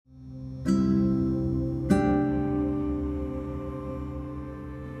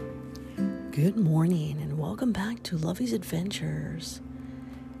Good morning and welcome back to Lovey's Adventures.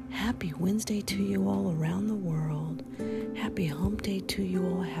 Happy Wednesday to you all around the world. Happy hump day to you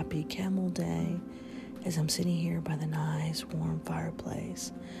all. Happy camel day as I'm sitting here by the nice warm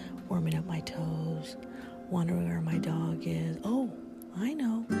fireplace, warming up my toes, wondering where my dog is. Oh, I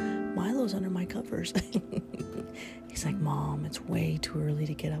know. Milo's under my covers. He's like, Mom, it's way too early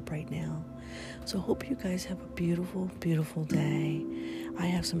to get up right now. So hope you guys have a beautiful, beautiful day. I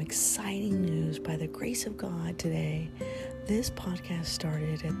have some exciting news by the grace of God today. This podcast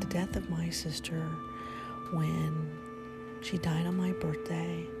started at the death of my sister when she died on my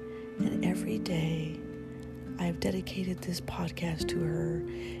birthday. And every day I've dedicated this podcast to her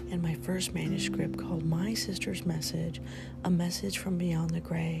and my first manuscript called My Sister's Message, a message from beyond the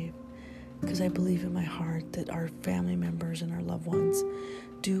grave. Because I believe in my heart that our family members and our loved ones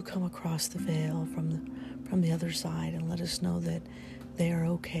do come across the veil from the other side and let us know that they are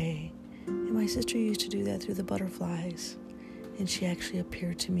okay. And my sister used to do that through the butterflies. And she actually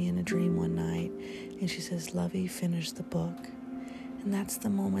appeared to me in a dream one night and she says, Lovey, finish the book. And that's the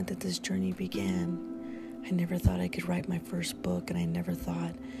moment that this journey began. I never thought I could write my first book, and I never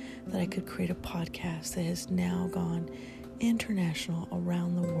thought that I could create a podcast that has now gone international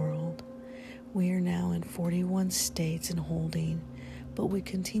around the world. We are now in 41 states and holding, but we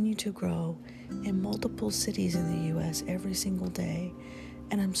continue to grow in multiple cities in the U.S. every single day,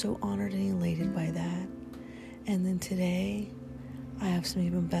 and I'm so honored and elated by that. And then today, I have some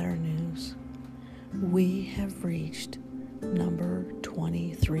even better news. We have reached number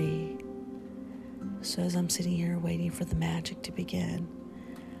 23. So as I'm sitting here waiting for the magic to begin,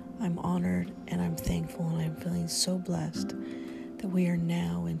 I'm honored and I'm thankful and I'm feeling so blessed that we are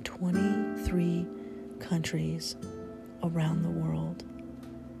now in 23 countries around the world.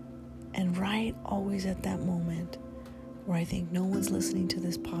 And right always at that moment where I think no one's listening to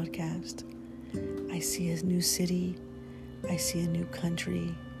this podcast, I see a new city, I see a new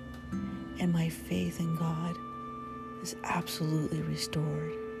country, and my faith in God is absolutely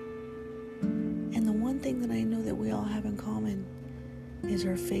restored. And the one thing that I know that we all have in common is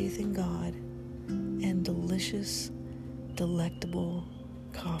our faith in God and delicious, delectable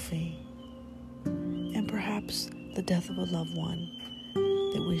coffee, and perhaps the death of a loved one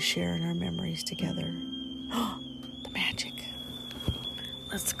that we share in our memories together. The magic.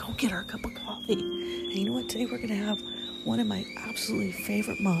 Let's go get our cup of coffee. And you know what? Today we're going to have one of my absolutely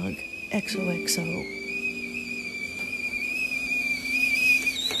favorite mug, XOXO.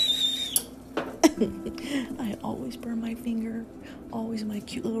 I always burn my finger, always in my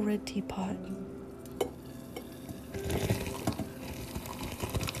cute little red teapot.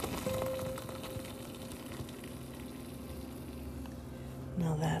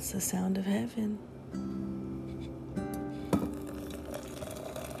 Now that's the sound of heaven.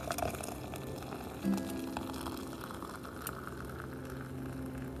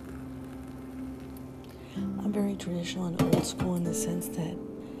 I'm very traditional and old school in the sense that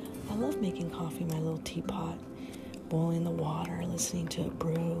I love making coffee in my little teapot, boiling the water, listening to it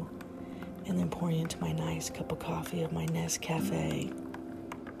brew, and then pouring into my nice cup of coffee of my Nescafe.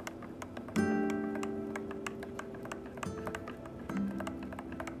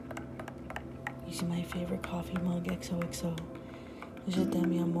 Using my favorite coffee mug, XOXO. Je t'aime,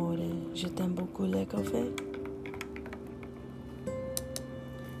 mi amore. Je t'aime beaucoup le café.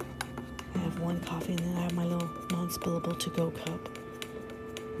 I have one coffee and then I have my little non-spillable to-go cup.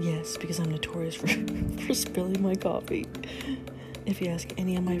 Yes, because I'm notorious for spilling my coffee. If you ask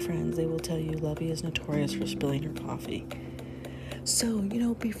any of my friends, they will tell you Lovey is notorious for spilling her coffee. So,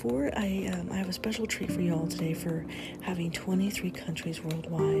 before I have a special treat for you all today for having 23 countries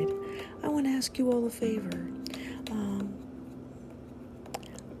worldwide. I want to ask you all a favor.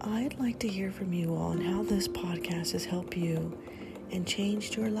 I'd like to hear from you all on how this podcast has helped you and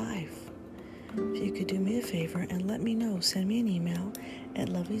changed your life. If you could do me a favor and let me know, send me an email at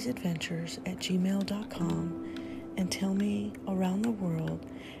loveysadventures@gmail.com and tell me around the world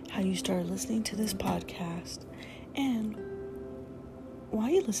how you started listening to this podcast and why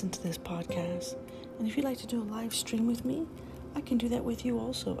you listen to this podcast. And if you'd like to do a live stream with me, I can do that with you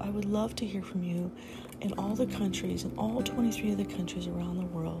also. I would love to hear from you in all the countries, in all 23 of the countries around the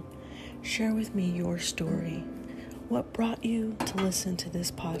world. Share with me your story. What brought you to listen to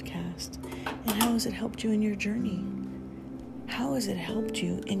this podcast? And how has it helped you in your journey? How has it helped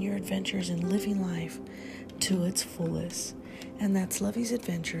you in your adventures in living life to its fullest? And that's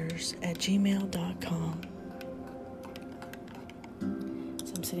loveysadventures@gmail.com.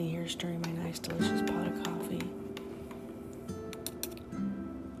 So I'm sitting here stirring my nice, delicious pot of coffee.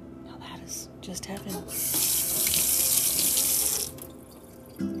 Now that is just heaven.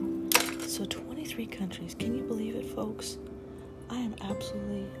 So So 23 countries. Can you believe it, folks? I am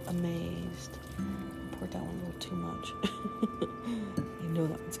absolutely amazed. I poured that one a little too much. I know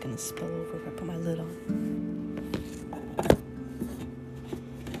that one's going to spill over if I put my lid on.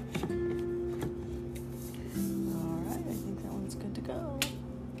 Alright, I think that one's good to go.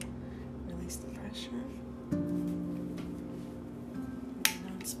 Release the pressure.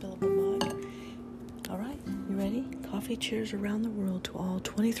 Not spill up a mug. Alright, you ready? Coffee cheers around the world to all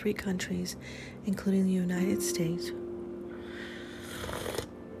 23 countries, including the United States.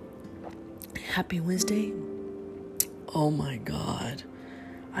 Happy Wednesday. Oh my God.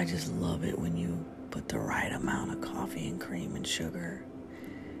 I just love it when you put the right amount of coffee and cream and sugar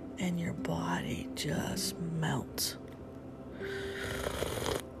and your body just melts.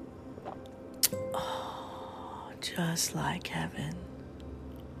 Oh, just like heaven.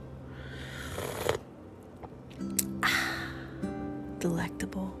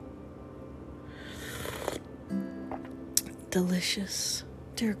 Delectable. Delicious.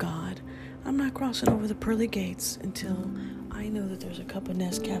 Dear God, I'm not crossing over the pearly gates until I know that there's a cup of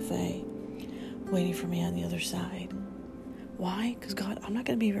Nescafe waiting for me on the other side. Why? Because God, I'm not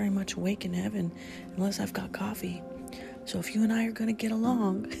going to be very much awake in heaven unless I've got coffee. So if you and I are going to get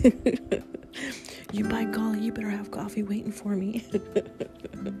along, you by golly, you better have coffee waiting for me.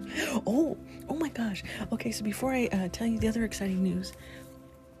 Oh my gosh. Okay, so before I tell you the other exciting news,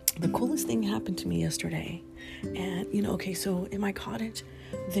 the coolest thing happened to me yesterday. And, so in my cottage,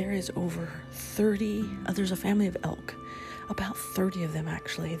 there is over 30, there's a family of elk, about 30 of them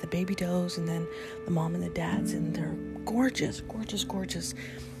actually, the baby does and then the mom and the dads, and they're gorgeous, gorgeous, gorgeous.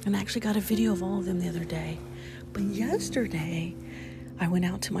 And I actually got a video of all of them the other day. But yesterday, I went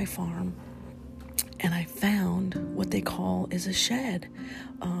out to my farm and I found what they call is a shed.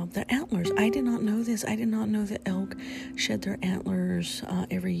 Their antlers. I did not know this. I did not know that elk shed their antlers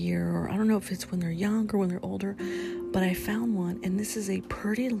every year, or I don't know if it's when they're young or when they're older, but I found one, and this is a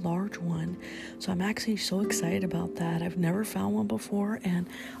pretty large one. So I'm actually so excited about that. I've never found one before, and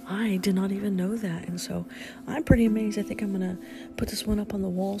I did not even know that. And so I'm pretty amazed. I think I'm going to put this one up on the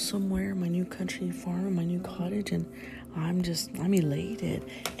wall somewhere, my new country farm, my new cottage, and I'm elated.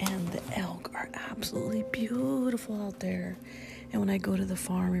 And the elk are absolutely beautiful out there. And when I go to the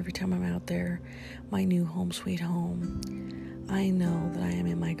farm, every time I'm out there, my new home sweet home, I know that I am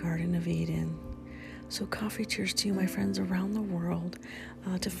in my Garden of Eden. So coffee cheers to you, my friends around the world,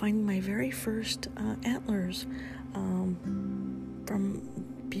 to finding my very first antlers from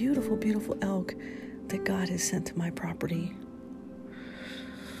beautiful, beautiful elk that God has sent to my property.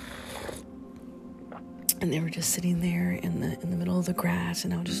 And they were just sitting there in the middle of the grass,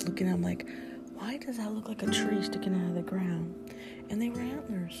 and I was just looking at them like, why does that look like a tree sticking out of the ground? And they were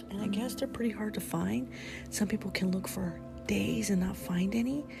antlers, and I guess they're pretty hard to find. Some people can look for days and not find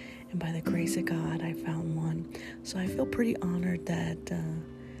any, and by the grace of God, I found one. So I feel pretty honored that to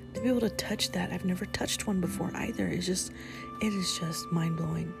be able to touch that. I've never touched one before either. It is just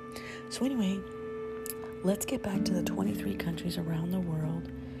mind-blowing. So anyway, let's get back to the 23 countries around the world.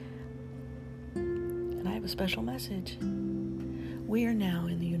 And I have a special message. We are now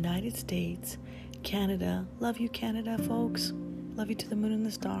in the United States, Canada. Love you, Canada, folks. Love you to the moon and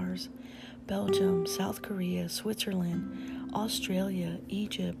the stars. Belgium, South Korea, Switzerland, Australia,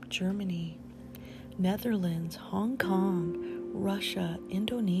 Egypt, Germany, Netherlands, Hong Kong, Russia,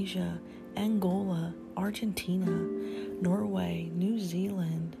 Indonesia, Angola, Argentina, Norway, New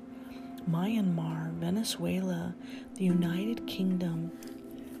Zealand, Myanmar, Venezuela, the United Kingdom,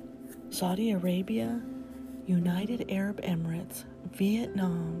 Saudi Arabia, United Arab Emirates,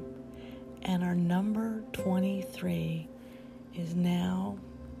 Vietnam, and our number 23 is now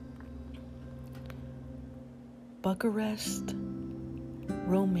Bucharest,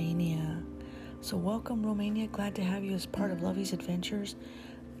 Romania. So welcome, Romania. Glad to have you as part of Lovey's Adventures.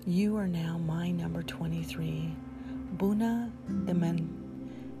 You are now my number 23. Bună de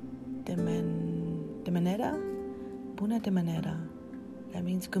manera? Bună de manera. That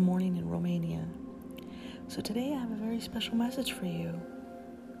means good morning in Romania. So today I have a very special message for you.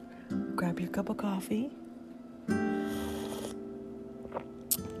 Grab your cup of coffee.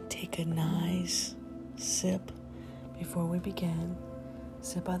 Take a nice sip before we begin.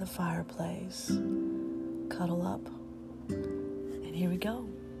 Sit by the fireplace. Cuddle up. And here we go.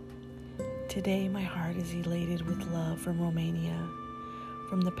 Today my heart is elated with love from Romania,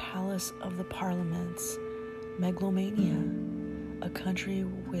 from the Palace of the Parliaments, Megalomania, a country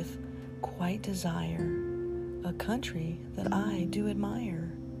with quite desire, a country that I do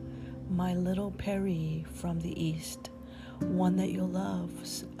admire. My little Paris from the east, one that you'll love,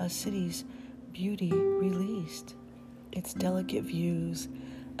 a city's beauty released, its delicate views,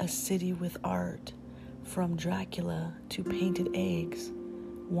 a city with art, from Dracula to painted eggs,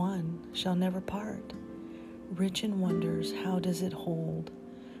 one shall never part. Rich in wonders, how does it hold,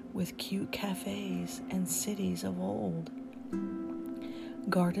 with cute cafes and cities of old?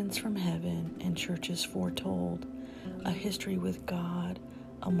 Gardens from heaven and churches foretold, a history with God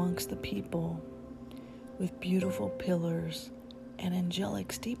amongst the people, with beautiful pillars and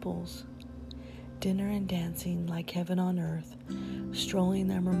angelic steeples. Dinner and dancing like heaven on earth, strolling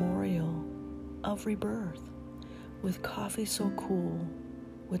their memorial of rebirth, with coffee so cool,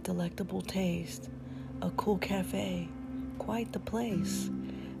 with delectable taste, a cool cafe, quite the place.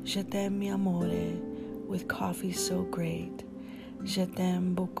 Je t'aime mi amore, with coffee so great. Je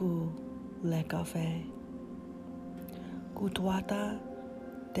t'aime beaucoup, le café. Kutuata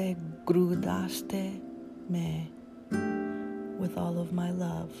te grudaste me, with all of my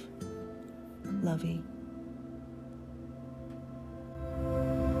love. Lovey.